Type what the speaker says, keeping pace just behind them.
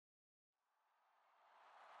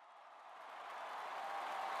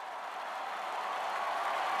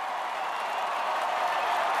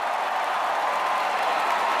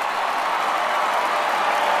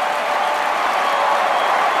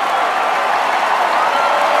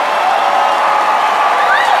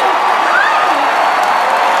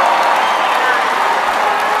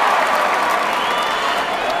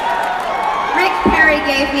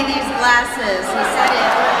me these glasses.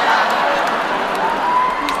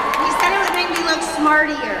 He said it would make me look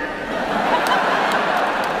smartier.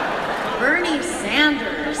 Bernie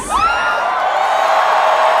Sanders.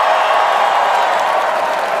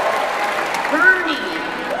 Bernie.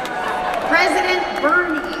 President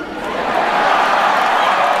Bernie.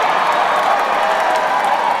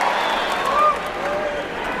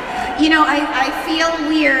 You know, I feel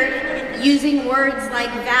weird using words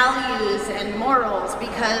like values and morals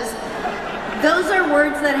because those are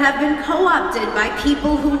words that have been co-opted by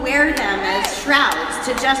people who wear them as shrouds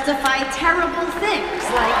to justify terrible things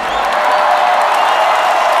like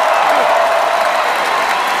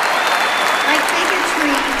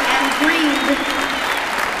bigotry and greed.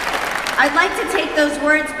 I'd like to take those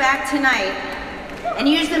words back tonight and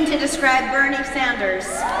use them to describe Bernie Sanders.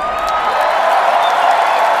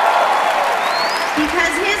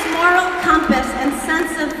 Because his moral compass and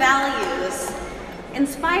sense of values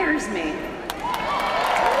inspires me.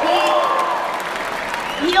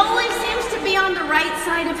 He always seems to be on the right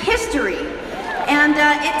side of history, and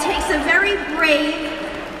it takes a very brave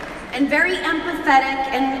and very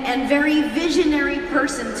empathetic and very visionary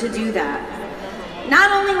person to do that.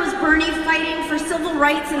 Not only was Bernie fighting for civil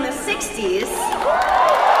rights in the 60s,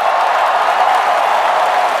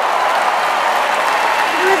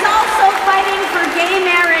 he was also fighting for gay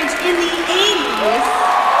marriage in the 80s.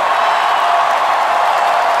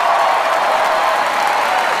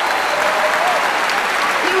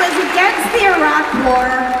 He was against the Iraq War,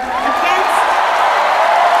 against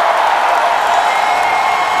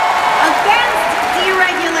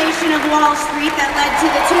deregulation of Wall Street that led to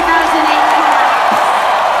the 2008 collapse.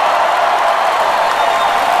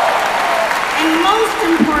 And most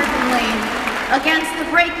importantly, against the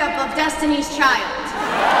breakup of Destiny's Child.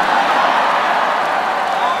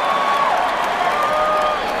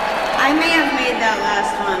 I may have made that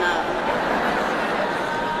last one up.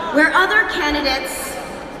 Where other candidates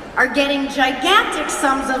are getting gigantic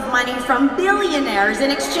sums of money from billionaires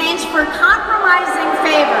in exchange for compromising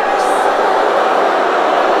favors,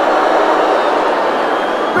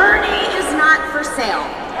 Bernie is not for sale.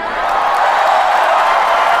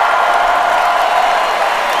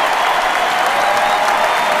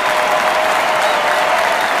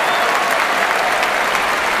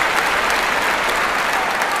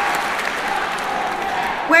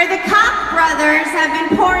 Where the Koch brothers have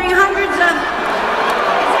been pouring hundreds of...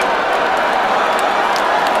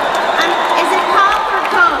 Is it Koch or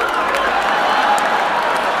Coke?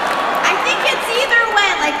 I think it's either way,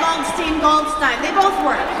 like Goldstein. They both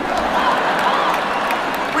work.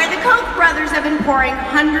 Where the Koch brothers have been pouring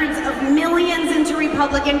hundreds of millions into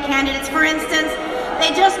Republican candidates. For instance,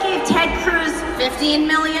 they just gave Ted Cruz $15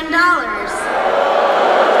 million.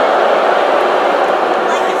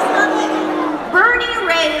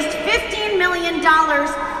 Raised $15 million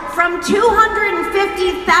from 250,000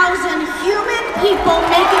 human people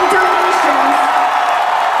making donations.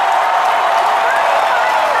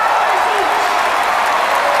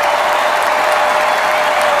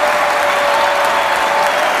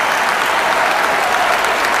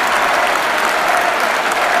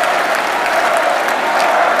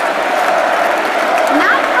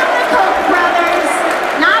 Not from the Koch brothers,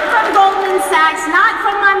 not from Goldman Sachs, not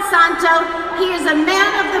from Monsanto. He is a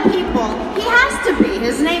man of the people. He has to be.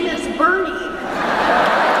 His name is Bernie.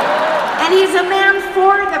 And he's a man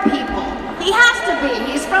for the people. He has to be.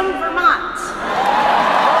 He's from Vermont.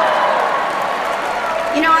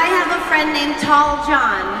 You know, I have a friend named Tall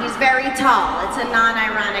John. He's very tall. It's a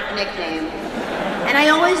non-ironic nickname. And I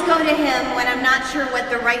always go to him when I'm not sure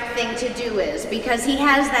what the right thing to do is, because he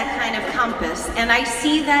has that kind of compass. And I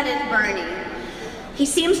see that in Bernie. He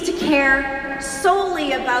seems to care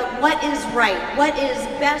solely about what is right, what is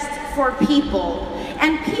best for people.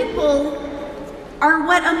 And people are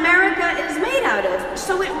what America is made out of,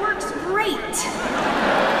 so it works great.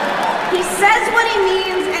 He says what he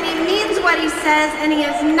means, and he means what he says, and he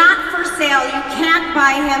is not for sale. You can't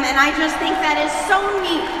buy him, and I just think that is so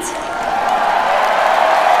neat.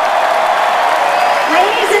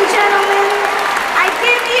 Ladies and gentlemen, I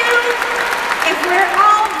give you, if we're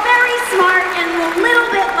all very smart and a little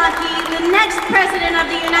bit lucky, the next president of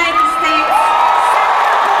the United States,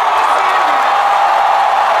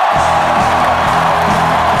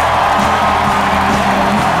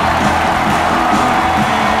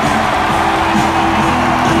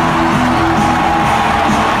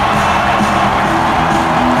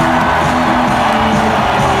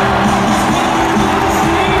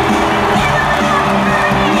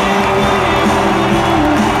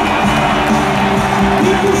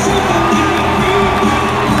 People sleep on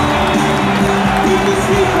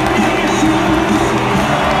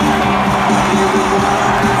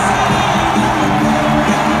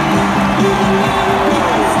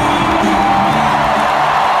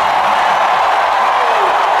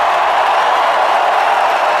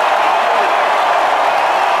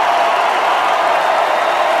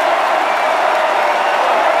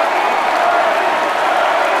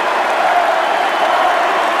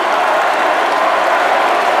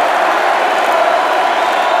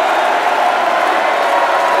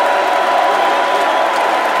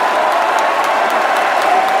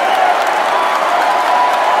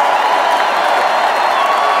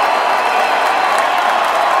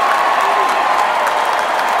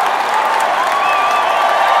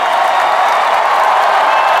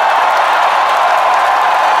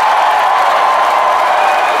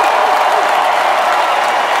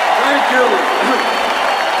you.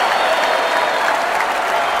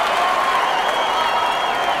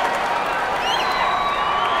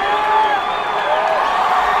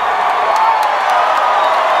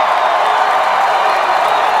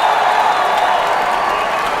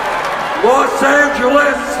 Los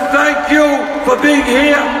Angeles, thank you for being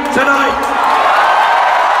here tonight.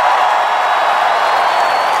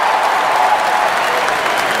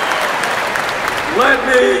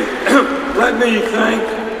 Let me thank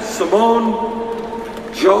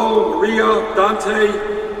Simone, Joe, Maria,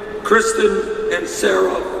 Dante, Kristen, and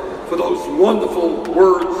Sarah for those wonderful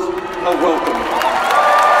words of welcome.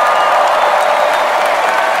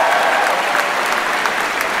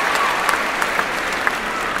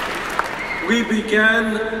 We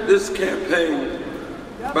began this campaign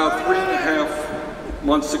about 3.5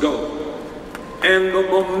 months ago. And the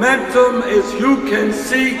momentum, as you can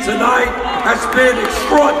see tonight, has been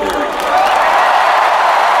extraordinary.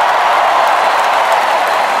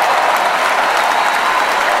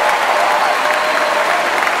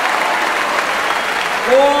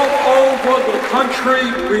 All over the country,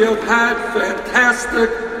 we have had fantastic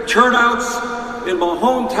turnouts in my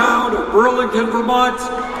hometown of Burlington, Vermont,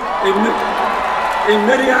 in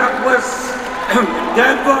Minneapolis, in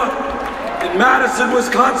Denver, in Madison,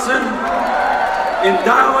 Wisconsin, in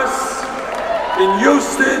Dallas, in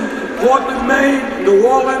Houston, in Portland, Maine, in New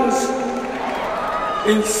Orleans,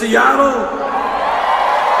 in Seattle,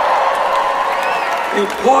 in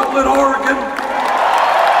Portland, Oregon,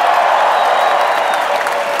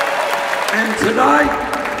 and tonight,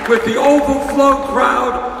 with the overflow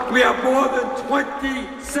crowd, we have more than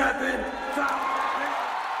 27,000.